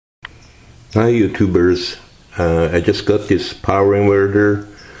Hi YouTubers, I just got this power inverter,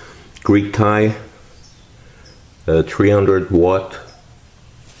 Greek tie, 300 watt,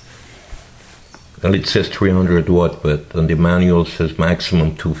 and it says 300 watt, but on the manual it says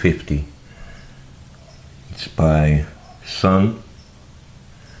maximum 250. It's by Sun.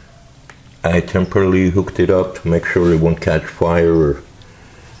 I temporarily hooked it up to make sure it won't catch fire or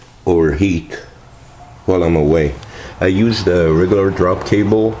overheat while I'm away. I used a regular drop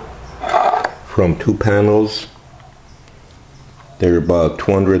cable from 2 panels. They're about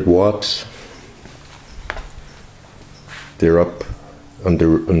 200 watts. They're up on the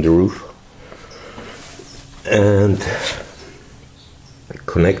roof, and I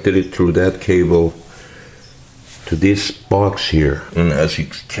connected it through that cable to this box here, and as you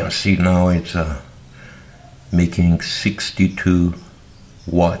can see now, it's making 62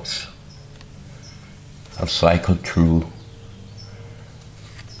 watts. I've cycled through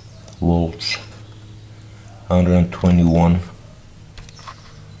volts, 121,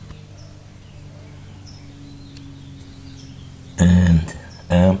 and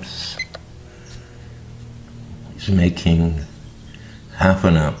amps is making half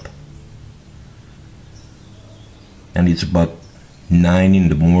an amp, and it's about 9 in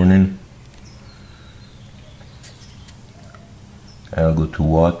the morning. I'll go to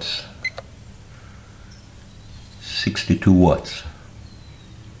watts, 62 watts.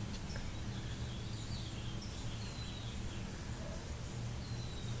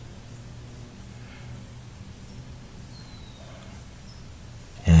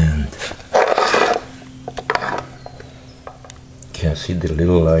 And can see the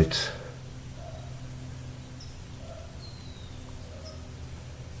little lights.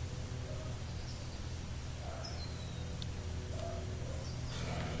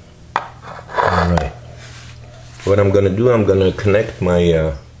 Alright, what I'm gonna do, I'm gonna connect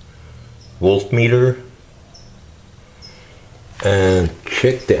my voltmeter and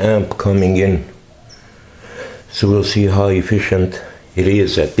check the amp coming in, so we'll see how efficient it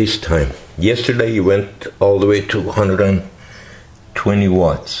is at this time. Yesterday it went all the way to 120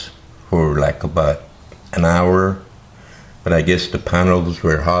 watts for like about an hour, but I guess the panels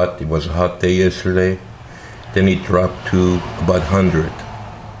were hot. It was a hot day yesterday. Then it dropped to about 100.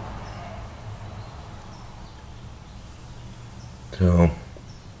 So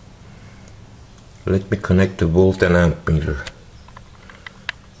let me connect the volt and amp meter.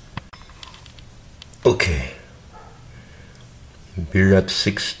 Okay, we're at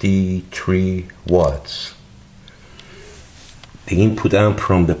 63 watts. The input amp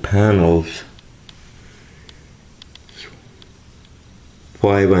from the panels is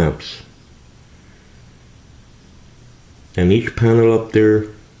 5 amps, and each panel up there,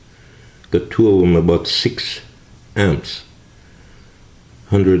 got 2 of them, about 6 amps,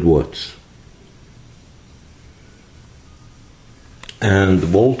 100 watts. And the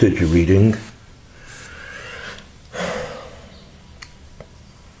voltage reading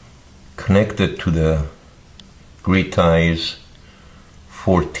connected to the grid tie is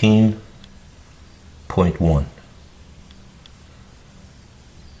 14.1.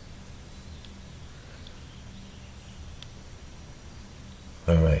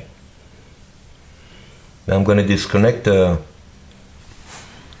 Alright. Now I'm going to disconnect the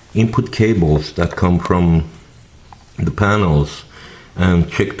input cables that come from the panels and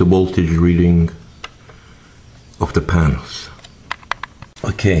check the voltage reading of the panels.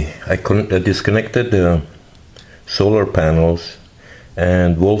 Okay, I disconnected the solar panels,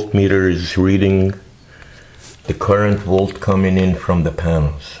 and voltmeter is reading the current volt coming in from the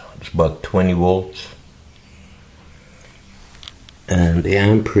panels. It's about 20 volts, and the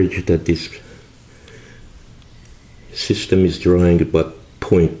amperage that this system is drawing about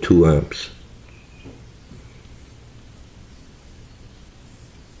 0.2 amps.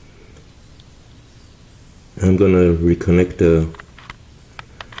 I'm gonna reconnect the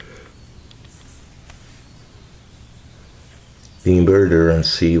inverter and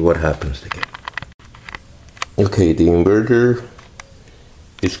see what happens again. Okay, the inverter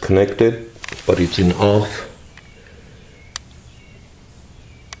is connected, but it's in off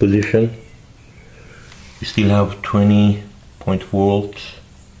position. We still have 20 volts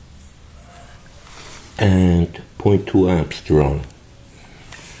and 0.2 amps drawn.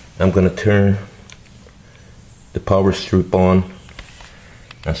 I'm gonna turn the power strip on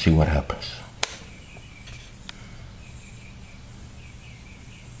and see what happens.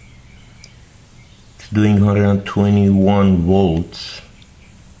 It's doing 121 volts.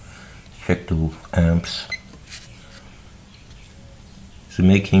 Check the amps. It's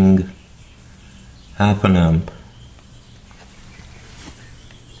making half an amp.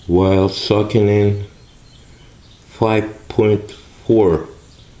 while sucking in 5.4,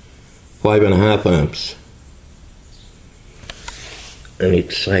 5.5 amps, and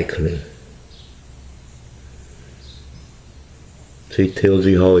it's cycling. So it tells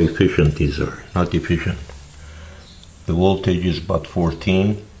you how efficient these are. Not efficient. The voltage is about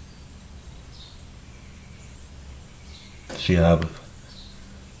 14. So you have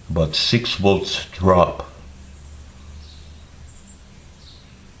about 6 volts drop.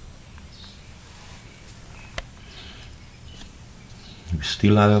 We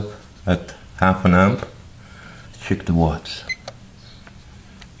still have at half an amp. Check the watts.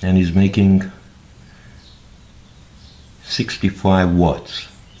 And he's making 65 watts.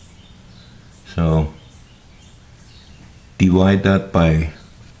 So divide that by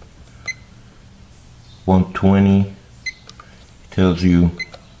 120, tells you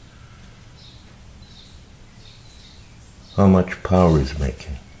how much power it's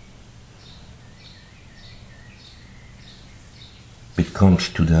making. It comes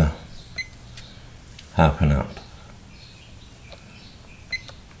to the half an amp.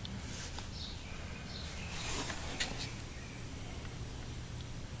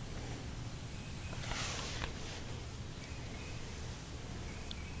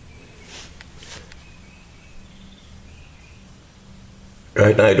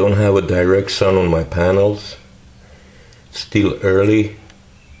 Right now I don't have a direct sun on my panels. It's still early,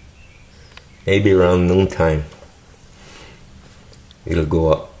 maybe around noontime it'll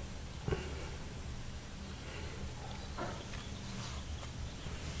go up.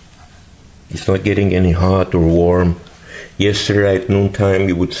 It's not getting any hot or warm. Yesterday at noontime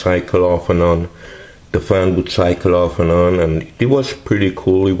it would cycle off and on. The fan would cycle off and on, and it was pretty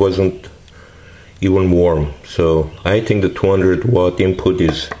cool. It wasn't even warm. So I think the 200 watt input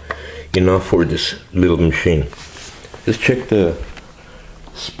is enough for this little machine. Let's check the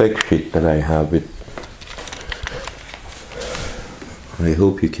spec sheet that I have. It. I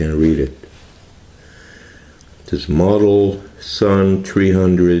hope you can read it. This model Sun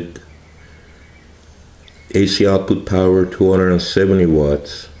 300, AC output power 270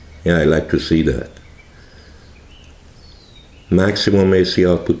 watts. Yeah, I like to see that. Maximum AC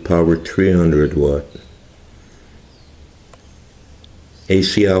output power 300 watt.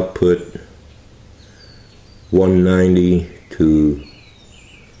 AC output 190 to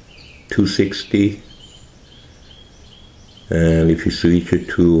 260, and if you switch it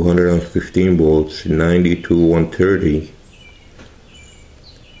to 115 volts, 90 to 130.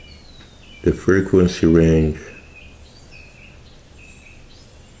 The frequency range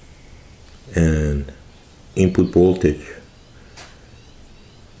and input voltage,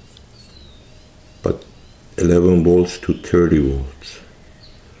 but 11 volts to 30 volts.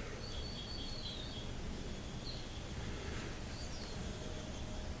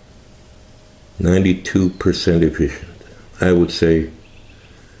 %92 efficient. I would say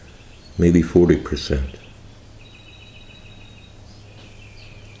maybe 40%.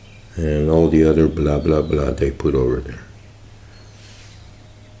 And all the other blah blah blah they put over there.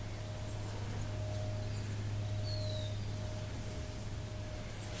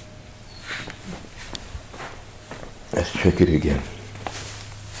 Let's check it again.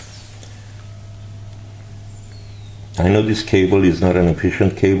 I know this cable is not an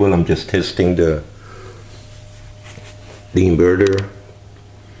efficient cable. I'm just testing the inverter.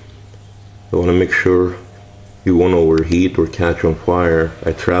 I want to make sure you won't overheat or catch on fire.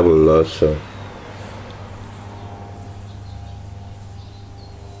 I travel a lot, so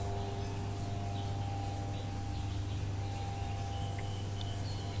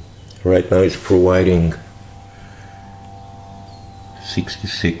right now it's providing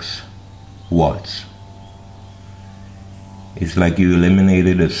 66 watts. It's like you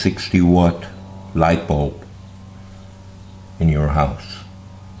eliminated a 60 watt light bulb in your house.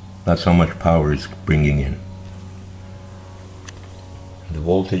 That's how much power it's bringing in. The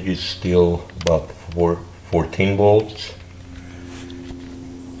voltage is still about 14 volts.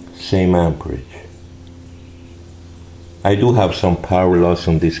 Same amperage. I do have some power loss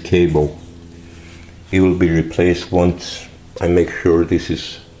on this cable. It will be replaced once I make sure this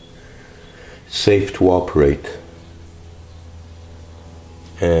is safe to operate.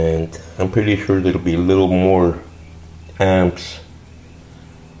 And I'm pretty sure there'll be a little more amps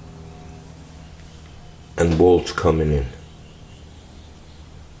and volts coming in.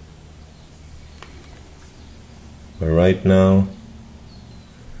 But right now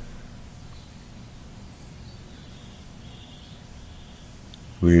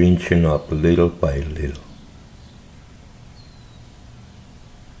we're inching up little by little.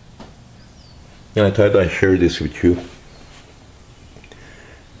 And I thought I'd share this with you.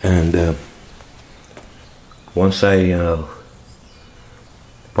 And once I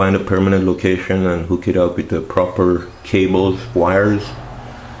find a permanent location and hook it up with the proper cables, wires,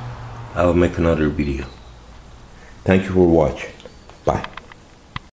 I'll make another video. Thank you for watching. Bye.